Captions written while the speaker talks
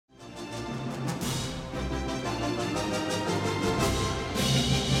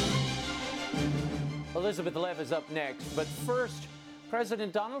Elizabeth Lev is up next, but first,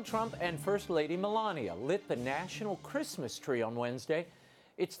 President Donald Trump and First Lady Melania lit the national Christmas tree on Wednesday.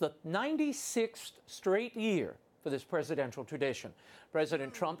 It's the 96th straight year for this presidential tradition.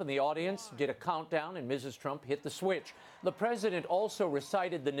 President Trump and the audience did a countdown, and Mrs. Trump hit the switch. The president also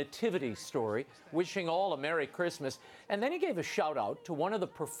recited the Nativity story, wishing all a Merry Christmas, and then he gave a shout-out to one of the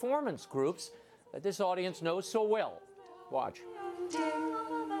performance groups that this audience knows so well. Watch.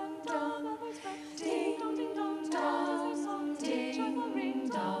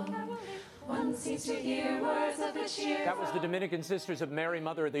 That was the Dominican Sisters of Mary,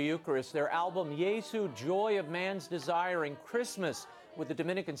 Mother of the Eucharist. Their album, Jesu, Joy of Man's Desiring Christmas with the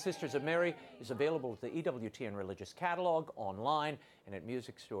Dominican Sisters of Mary is available with the EWTN Religious Catalog, online, and at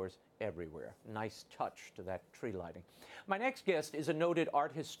music stores everywhere. Nice touch to that tree lighting. My next guest is a noted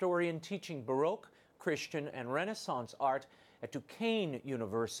art historian teaching Baroque, Christian, and Renaissance art at Duquesne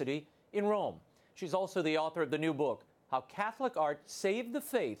University in Rome. She's also the author of the new book, How Catholic Art Saved the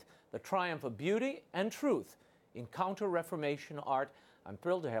Faith, The Triumph of Beauty and Truth in Counter-Reformation Art. I'm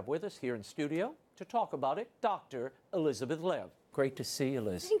thrilled to have with us here in studio to talk about it, Dr. Elizabeth Lev. Great to see you,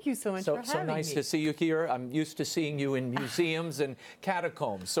 Liz. Thank you so much for having me. So nice to see you here. I'm used to seeing you in museums and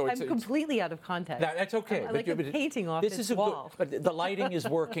catacombs. So I'm completely out of context. That's okay. I'm like a painting off this wall. But the lighting is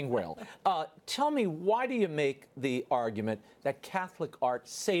working well. Tell me, why do you make the argument that Catholic art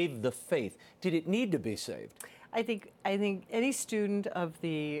saved the faith? Did it need to be saved? I think any student of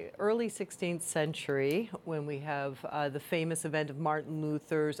the early 16th century, when we have the famous event of Martin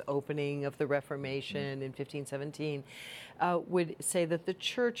Luther's opening of the Reformation in 1517, would say that the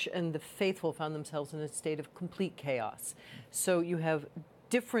church and the faithful found themselves in a state of complete chaos. So you have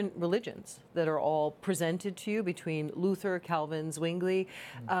different religions that are all presented to you between Luther, Calvin, Zwingli,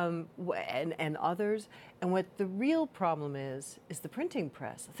 and others. And what the real problem is the printing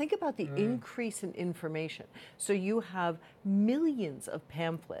press. Think about the increase in information. So you have millions of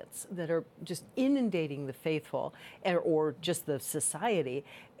pamphlets that are just inundating the faithful or just the society.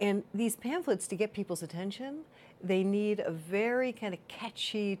 And these pamphlets, to get people's attention, they need a very kind of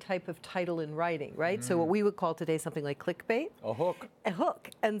catchy type of title in writing, right? So what we would call today something like clickbait. A hook. A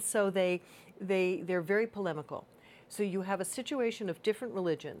hook. And so they're very polemical. So you have a situation of different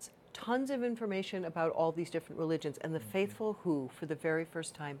religions, tons of information about all these different religions, and the faithful who, for the very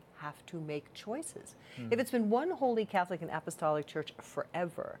first time, have to make choices. If it's been one holy Catholic and Apostolic Church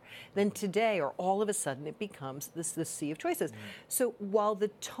forever, then today, or all of a sudden, it becomes this sea of choices. So while the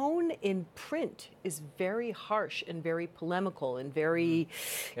tone in print is very harsh and very polemical and very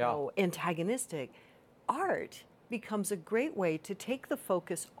antagonistic, art becomes a great way to take the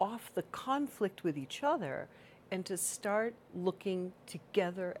focus off the conflict with each other and to start looking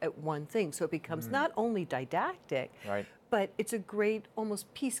together at one thing. So it becomes not only didactic, but it's a great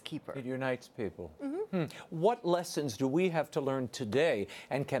almost peacekeeper. It unites people. What lessons do we have to learn today,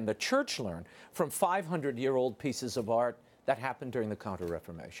 and can the church learn from 500-year-old pieces of art that happened during the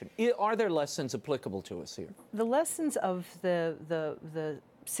Counter-Reformation? Are there lessons applicable to us here? The lessons of the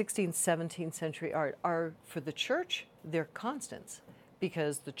 16th, 17th century art are, for the church, they're constants.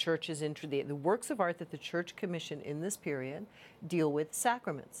 Because the church is the works of art that the church commissioned in this period deal with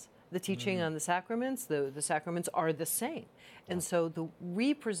sacraments. The teaching on the sacraments are the same. And so the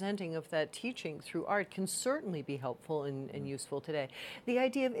representing of that teaching through art can certainly be helpful and useful today. The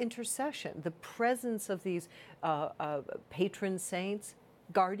idea of intercession, the presence of these patron saints,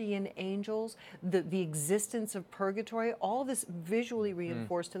 guardian angels, the existence of purgatory, all this visually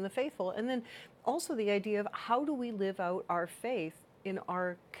reinforced in the faithful. And then also the idea of how do we live out our faith in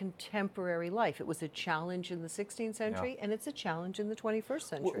our contemporary life. It was a challenge in the 16th century, and it's a challenge in the 21st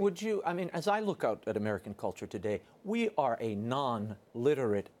century. Would you, I mean, as I look out at American culture today, we are a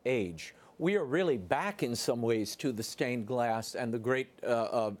non-literate age. We are really back in some ways to the stained glass and the great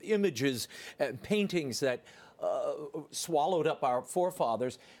images and paintings that swallowed up our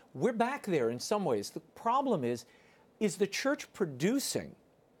forefathers. We're back there in some ways. The problem is the church producing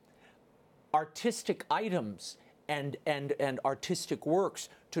artistic items and artistic works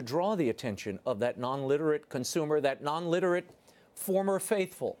to draw the attention of that non-literate consumer, that non-literate former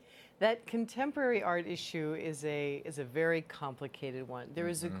faithful? That contemporary art issue is a very complicated one. There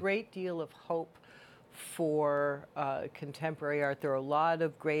is a great deal of hope for contemporary art. There are a lot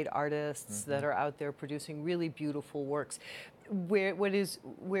of great artists that are out there producing really beautiful works. Where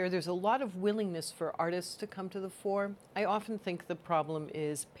there's a lot of willingness for artists to come to the fore, I often think the problem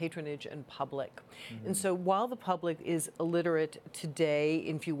is patronage and public. And so while the public is illiterate today,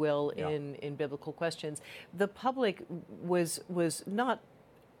 if you will, in biblical questions, the public was not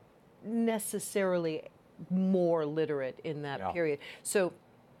necessarily more literate in that period. So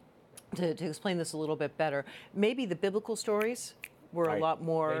to explain this a little bit better, maybe the biblical stories were a lot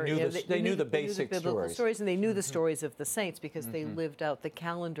more. They knew the basic biblical stories, and they knew Mm-hmm. the stories of the saints because they lived out the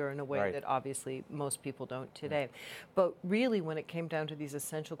calendar in a way that obviously most people don't today. But really, when it came down to these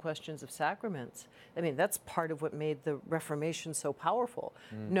essential questions of sacraments, I mean, that's part of what made the Reformation so powerful.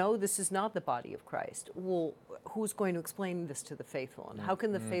 No, this is not the body of Christ. Well, who's going to explain this to the faithful, and how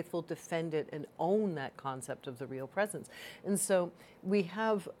can the faithful defend it and own that concept of the real presence? And so we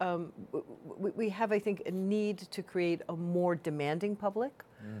have, I think, a need to create a more demanding public,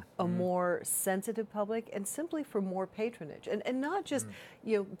 a more sensitive public, and simply for more patronage. And not just,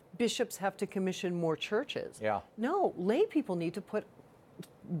 bishops have to commission more churches. Yeah. No, lay people need to put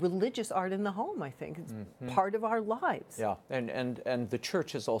religious art in the home, I think. It's part of our lives. Yeah, and the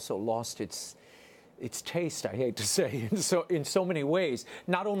church has also lost its taste, I hate to say, in so many ways,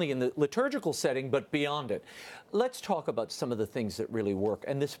 not only in the liturgical setting, but beyond it. Let's talk about some of the things that really work.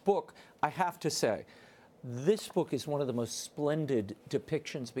 And this book, I have to say, this book is one of the most splendid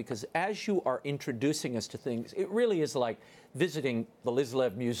depictions because as you are introducing us to things, it really is like visiting the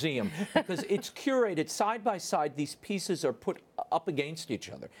Lislev Museum because it's curated side by side. These pieces are put up against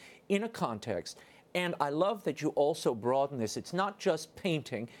each other in a context. And I love that you also broaden this. It's not just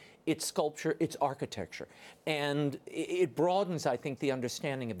painting, it's sculpture, it's architecture. And it broadens, I think, the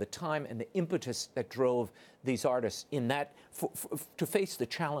understanding of the time and the impetus that drove these artists in that, to face the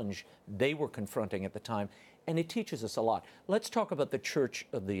challenge they were confronting at the time. And it teaches us a lot. Let's talk about the Church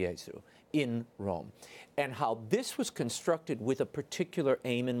of the Gesù in Rome and how this was constructed with a particular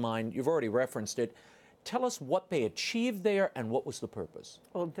aim in mind. You've already referenced it. Tell us what they achieved there and what was the purpose.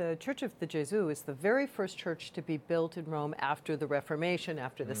 Well, the Church of the Gesù is the very first church to be built in Rome after the Reformation,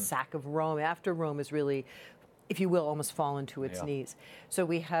 after the sack of Rome, after Rome is really, if you will, almost fallen to its knees. So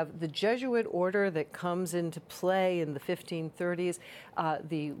we have the Jesuit order that comes into play in the 1530s.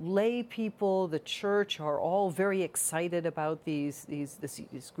 The lay people, the church, are all very excited about this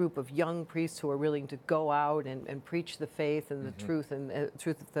group of young priests who are willing to go out and preach the faith and the truth and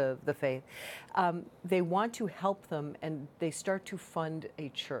truth of the faith. They want to help them, and they start to fund a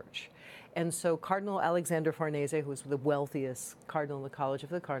church. And so Cardinal Alexander Farnese, who is the wealthiest cardinal in the College of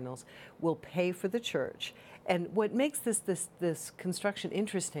the Cardinals, will pay for the church. And what makes this construction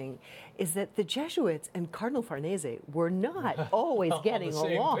interesting is that the Jesuits and Cardinal Farnese were not always getting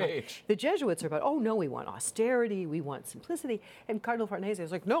along. Page. The Jesuits are about, oh no, we want austerity, we want simplicity. And Cardinal Farnese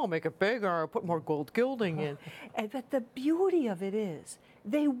is like, no, make it bigger, put more gold gilding in. But the beauty of it is,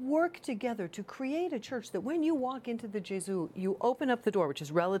 they work together to create a church that when you walk into the Gesù, you open up the door, which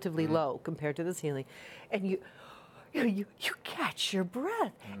is relatively low compared to the ceiling, and you catch your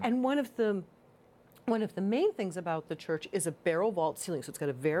breath. And one of the main things about the church is a barrel vault ceiling. So it's got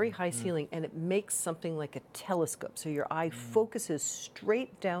a very high ceiling, and it makes something like a telescope. So your eye focuses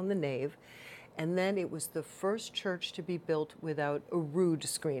straight down the nave. And then it was the first church to be built without a rood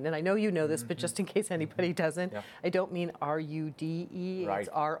screen. And I know you know this, but just in case anybody doesn't, I don't mean R-U-D-E, it's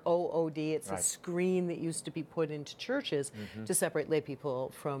R-O-O-D. It's a screen that used to be put into churches to separate lay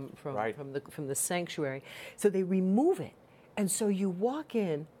people from the sanctuary. So they remove it. And so you walk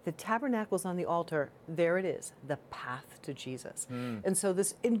in, the tabernacle's on the altar, there it is, the path to Jesus. And so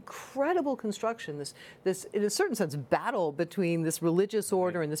this incredible construction, this in a certain sense, battle between this religious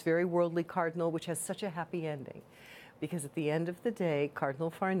order and this very worldly cardinal, which has such a happy ending. Because at the end of the day, Cardinal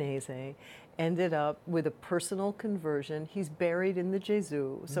Farnese ended up with a personal conversion. He's buried in the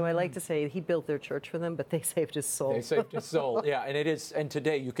Gesù. So I like to say he built their church for them, but they saved his soul. They saved his soul, yeah, and it is, and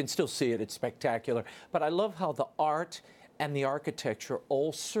today you can still see it, it's spectacular. But I love how the art and the architecture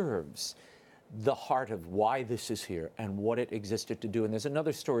all serves the heart of why this is here and what it existed to do. And there's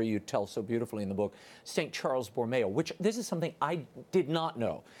another story you tell so beautifully in the book, St. Charles Borromeo, which this is something I did not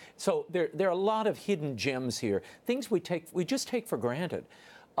know. So there are a lot of hidden gems here, things we just take for granted.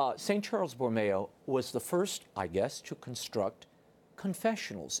 St. Charles Borromeo was the first, I guess, to construct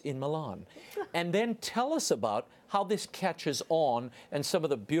confessionals in Milan. And then tell us about how this catches on and some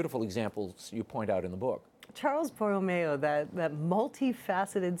of the beautiful examples you point out in the book. Charles Borromeo, that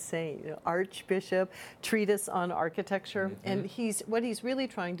multifaceted saint, archbishop, treatise on architecture, and what he's really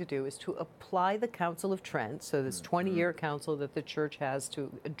trying to do is to apply the Council of Trent, so this 20-year council that the church has to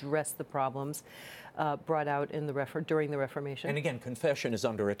address the problems brought out in during the Reformation. And again, confession is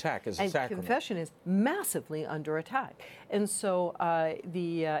under attack as a sacrament. Confession is massively under attack. And so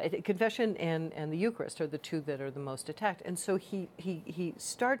confession and the Eucharist are the two that are the most attacked. And so he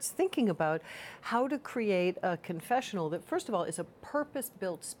starts thinking about how to create a confessional that, first of all, is a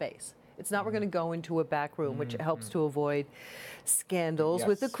purpose-built space. It's not we're going to go into a back room, which helps to avoid scandals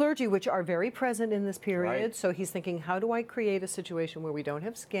with the clergy, which are very present in this period. Right. So he's thinking, how do I create a situation where we don't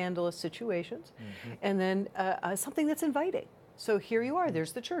have scandalous situations, and then something that's inviting. So here you are,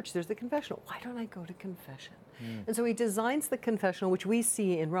 there's the church, there's the confessional. Why don't I go to confession? And so he designs the confessional, which we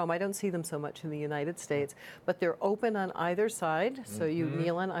see in Rome. I don't see them so much in the United States, but they're open on either side. So you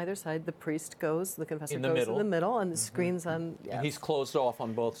kneel on either side, the priest goes, the confessor goes in the middle, and the screen's on. And he's closed off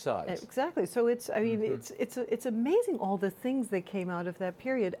on both sides. Exactly. So it's, I mean, it's amazing all the things that came out of that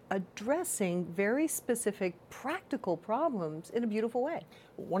period, addressing very specific practical problems in a beautiful way.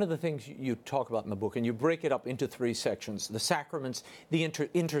 One of the things you talk about in the book, and you break it up into three sections: the sacraments, the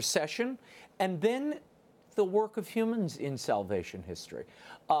intercession, and then the work of humans in salvation history.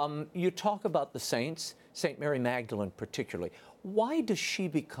 You talk about the saints, St. Mary Magdalene particularly. Why does she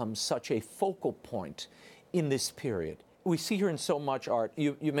become such a focal point in this period? We see her in so much art.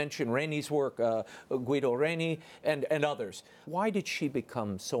 You mentioned Reni's work, Guido Reni, and others. Why did she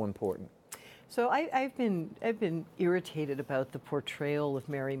become so important? So I've been irritated about the portrayal of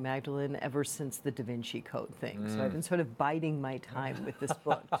Mary Magdalene ever since the Da Vinci Code thing. So I've been sort of biding my time with this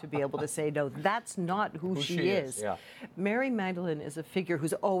book to be able to say, no, that's not who she is. Yeah. Mary Magdalene is a figure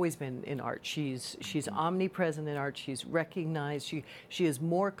who's always been in art. She's omnipresent in art. She's recognized. She has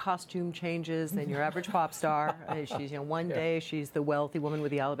more costume changes than your average pop star. She's, one day she's the wealthy woman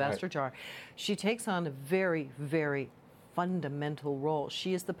with the alabaster jar. She takes on a very, very fundamental role.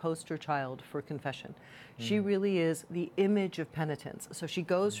 She is the poster child for confession. She really is the image of penitence. So she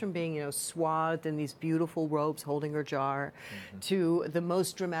goes from being, swathed in these beautiful robes holding her jar to the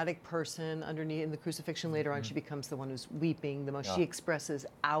most dramatic person underneath in the crucifixion. Later on, she becomes the one who's weeping the most. She expresses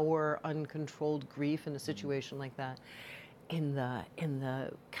our uncontrolled grief in a situation like that. In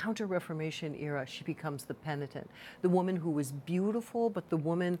the Counter-Reformation era, she becomes the penitent, the woman who was beautiful, but the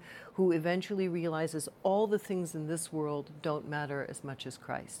woman who eventually realizes all the things in this world don't matter as much as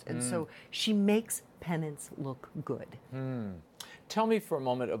Christ. And so she makes penance look good. Tell me for a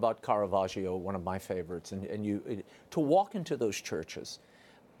moment about Caravaggio, one of my favorites, and to walk into those churches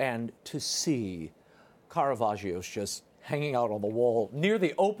and to see Caravaggio's just hanging out on the wall near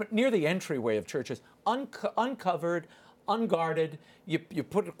the entryway of churches, uncovered, unguarded. You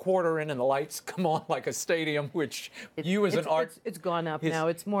put a quarter in and the lights come on like a stadium, which it's gone up now.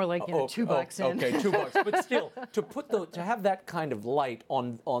 It's more like $2 in. Okay, $2, but still to have that kind of light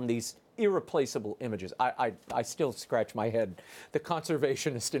on these irreplaceable images. I still scratch my head. The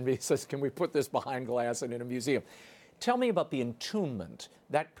conservationist in me says, can we put this behind glass and in a museum? Tell me about the entombment,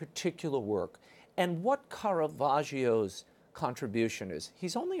 that particular work, and what Caravaggio's contribution is.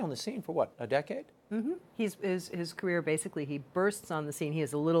 He's only on the scene for what, a decade? His career, basically, he bursts on the scene. He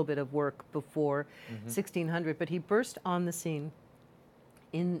has a little bit of work before 1600, but he burst on the scene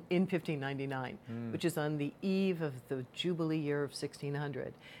in 1599, which is on the eve of the Jubilee year of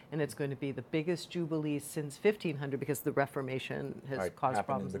 1600. And it's going to be the biggest Jubilee since 1500 because the Reformation has caused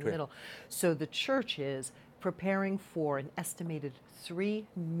problems in the middle. So the church is preparing for an estimated 3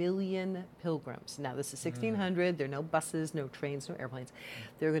 million pilgrims. Now, this is 1600. There are no buses, no trains, no airplanes.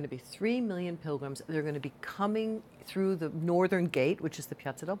 There are going to be 3 million pilgrims. They're going to be coming through the northern gate, which is the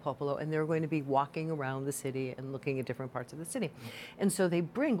Piazza del Popolo, and they're going to be walking around the city and looking at different parts of the city. And so they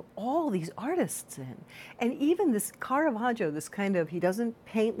bring all these artists in. And even this Caravaggio, this kind of, he doesn't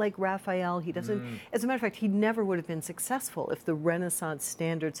paint like Raphael. He doesn't, as a matter of fact, he never would have been successful if the Renaissance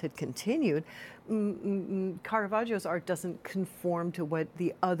standards had continued. Caravaggio's art doesn't conform to what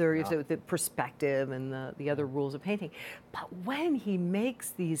the other, the perspective and the other rules of painting. But when he makes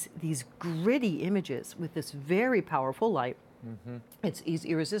these gritty images with this very powerful light, he's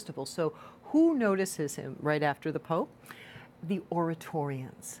irresistible. So who notices him right after the Pope? The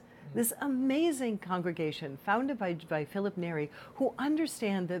Oratorians. This amazing congregation founded by Philip Neri, who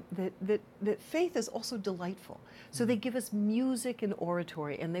understand that faith is also delightful. So they give us music and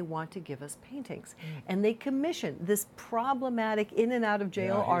oratory, and they want to give us paintings. And they commission this problematic in and out of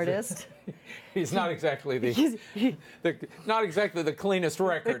jail artist. He's not exactly not exactly the cleanest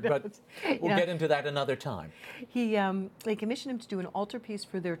record, but we'll get into that another time. They commissioned him to do an altarpiece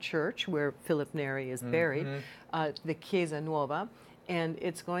for their church, where Philip Neri is buried, the Chiesa Nuova. And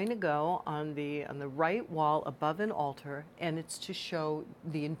it's going to go on the right wall above an altar, and it's to show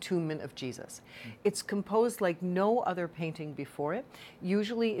the entombment of Jesus. It's composed like no other painting before it.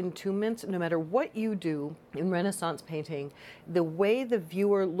 Usually entombments, no matter what you do in Renaissance painting, the way the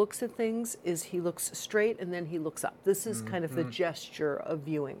viewer looks at things is he looks straight and then he looks up. This is kind of the gesture of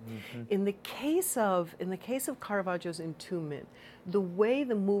viewing. In the case of Caravaggio's entombment, the way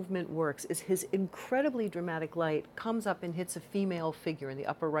the movement works is his incredibly dramatic light comes up and hits a female figure in the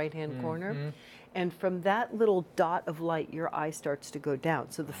upper right-hand corner. And from that little dot of light, your eye starts to go down.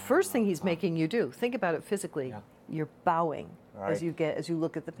 So the first thing he's making you do, think about it physically, you're bowing as you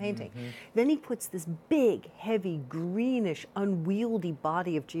look at the painting. Then he puts this big, heavy, greenish, unwieldy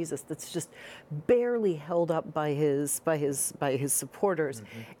body of Jesus that's just barely held up by his supporters.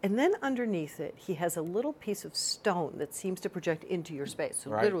 And then underneath it, he has a little piece of stone that seems to project into your space.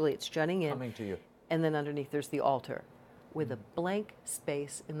 So literally it's jutting in. Coming to you. And then underneath there's the altar with a blank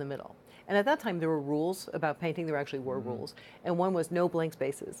space in the middle. And at that time, there were rules about painting. There actually were rules. And one was no blank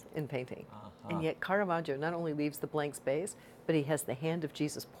spaces in painting. And yet Caravaggio not only leaves the blank space, but he has the hand of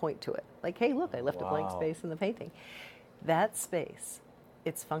Jesus point to it. Like, hey, look, I left a blank space in the painting. That space,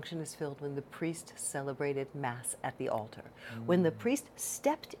 its function is filled when the priest celebrated Mass at the altar. When the priest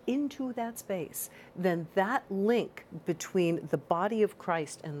stepped into that space, then that link between the body of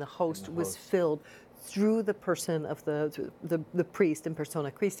Christ and the host was filled through the person of the priest in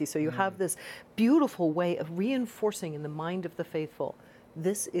persona Christi. So you have this beautiful way of reinforcing in the mind of the faithful,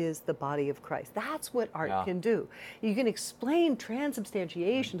 this is the body of Christ. That's what art can do. You can explain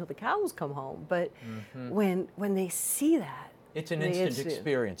transubstantiation till the cows come home, but when they see that, it's an instant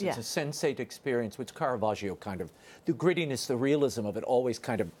experience. It's a sensate experience, which Caravaggio kind of, the grittiness, the realism of it always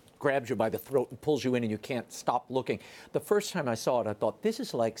kind of grabs you by the throat and pulls you in and you can't stop looking. The first time I saw it, I thought, this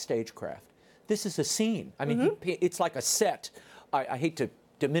is like stagecraft. This is a scene. I mean, it's like a set. I hate to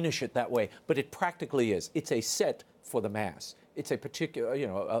diminish it that way, but it practically is. It's a set for the Mass. It's a particular,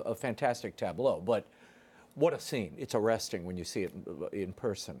 a fantastic tableau, but what a scene. It's arresting when you see it in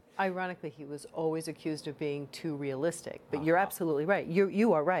person. Ironically, he was always accused of being too realistic, but you're absolutely right.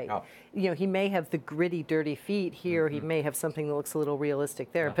 You are right. He may have the gritty, dirty feet here. He may have something that looks a little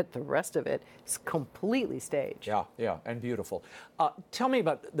realistic there, but the rest of it is completely staged. Yeah, and beautiful. Tell me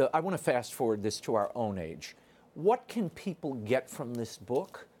about I want to fast forward this to our own age. What can people get from this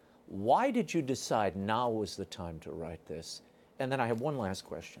book? Why did you decide now was the time to write this? And then I have one last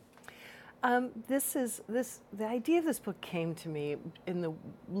question. The idea of this book came to me in the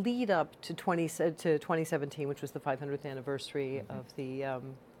lead up to 2017, which was the 500th anniversary of the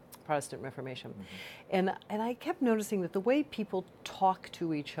Protestant Reformation. And I kept noticing that the way people talk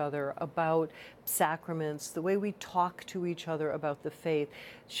to each other about sacraments, the way we talk to each other about the faith,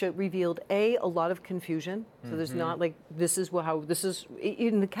 revealed a lot of confusion. So there's not like, this is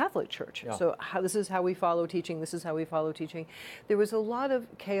in the Catholic Church. So this is how we follow teaching, this is how we follow teaching. There was a lot of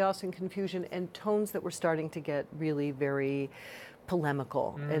chaos and confusion and tones that were starting to get really very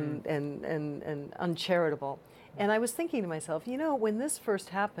polemical and uncharitable. And I was thinking to myself, when this first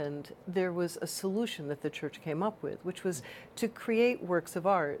happened, there was a solution that the church came up with, which was to create works of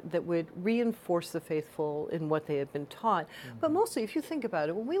art that would reinforce the faithful in what they had been taught. But mostly, if you think about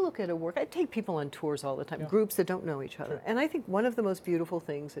it, when we look at a work, I take people on tours all the time, groups that don't know each other. And I think one of the most beautiful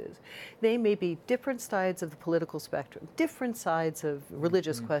things is they may be different sides of the political spectrum, different sides of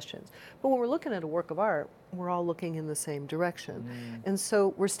religious questions. But when we're looking at a work of art, we're all looking in the same direction. And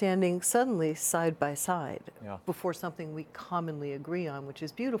so we're standing suddenly side by side before something we commonly agree on, which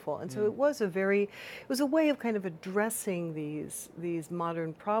is beautiful. And so it was a way of kind of addressing these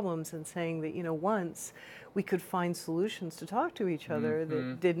modern problems and saying that, once we could find solutions to talk to each other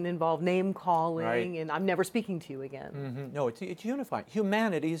that didn't involve name calling and I'm never speaking to you again. No, it's unifying.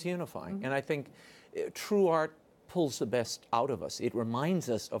 Humanity is unifying. And I think true art pulls the best out of us. It reminds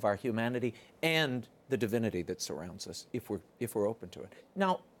us of our humanity and the divinity that surrounds us if we're open to it.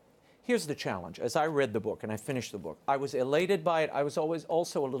 Now, here's the challenge. As I read the book and I finished the book, I was elated by it. I was always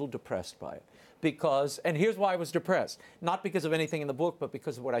also a little depressed by it and here's why I was depressed. Not because of anything in the book, but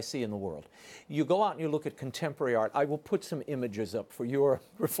because of what I see in the world. You go out and you look at contemporary art. I will put some images up for your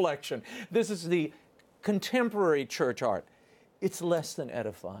reflection. This is the contemporary church art. It's less than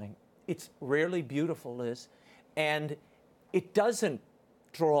edifying. It's rarely beautiful, Liz, and it doesn't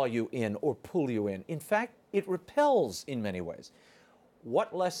draw you in or pull you in. In fact, it repels in many ways.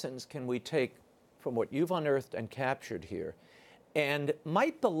 What lessons can we take from what you've unearthed and captured here? And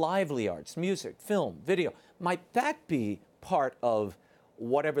might the lively arts, music, film, video, might that be part of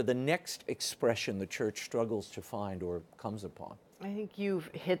whatever the next expression the church struggles to find or comes upon? I think you've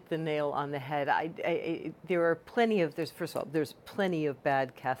hit the nail on the head. First of all, there's plenty of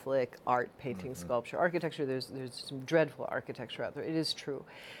bad Catholic art, painting, sculpture, architecture. There's some dreadful architecture out there. It is true.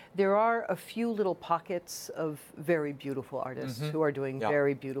 There are a few little pockets of very beautiful artists who are doing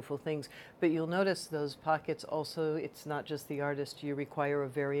very beautiful things. But you'll notice those pockets also, it's not just the artist. You require a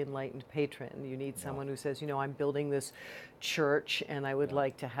very enlightened patron. You need someone who says, I'm building this church, and I would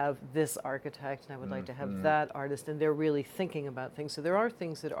like to have this architect, and I would like to have that artist, and they're really thinking about things. So there are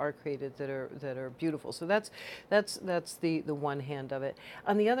things that are created that are beautiful. So that's the one hand of it.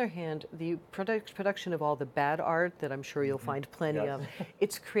 On the other hand, the production of all the bad art that I'm sure you'll find plenty of,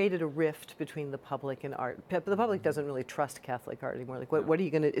 it's created a rift between the public and art. The public doesn't really trust Catholic art anymore. Like, what are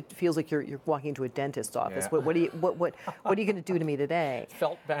you going to? It feels like you're walking into a dentist's office. What are you going to do to me today?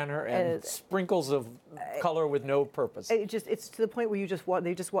 Felt banner and sprinkles of color with no purpose. It's to the point where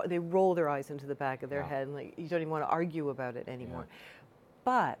they roll their eyes into the back of their head, and like you don't even want to argue about it anymore.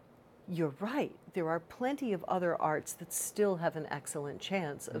 But you're right. There are plenty of other arts that still have an excellent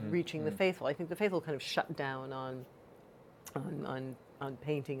chance of reaching the faithful. I think the faithful kind of shut down on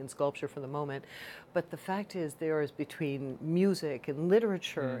painting and sculpture for the moment, but the fact is, there is, between music and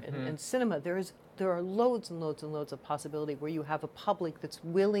literature and cinema, there are loads and loads and loads of possibility where you have a public that's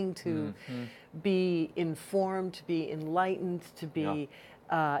willing to be informed, to be enlightened, to be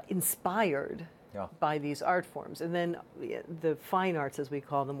inspired by these art forms. And then the fine arts, as we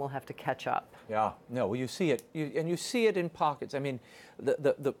call them, will have to catch up. Yeah, no, well, you see it, and you see it in pockets. I mean,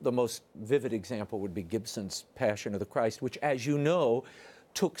 the most vivid example would be Gibson's Passion of the Christ, which, as you know,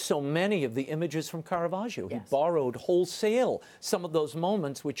 took so many of the images from Caravaggio. He borrowed wholesale some of those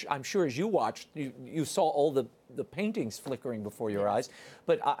moments, which I'm sure as you watched, you saw all the paintings flickering before your eyes.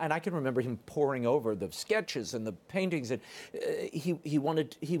 But and I can remember him poring over the sketches and the paintings, and he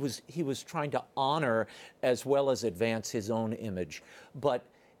was trying to honor as well as advance his own image. But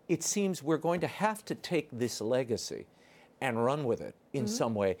it seems we're going to have to take this legacy and run with it in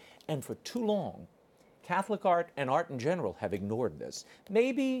some way. And for too long, Catholic art and art in general have ignored this.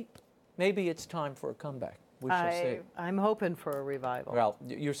 Maybe it's time for a comeback. We shall see. I'm hoping for a revival. Well,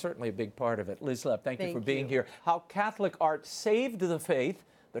 you're certainly a big part of it. Liz Lepp, thank you for being here. How Catholic Art Saved the Faith,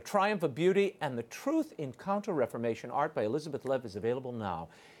 The Triumph of Beauty, and the Truth in Counter-Reformation Art by Elizabeth Lev is available now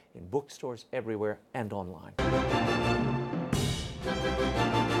in bookstores everywhere and online.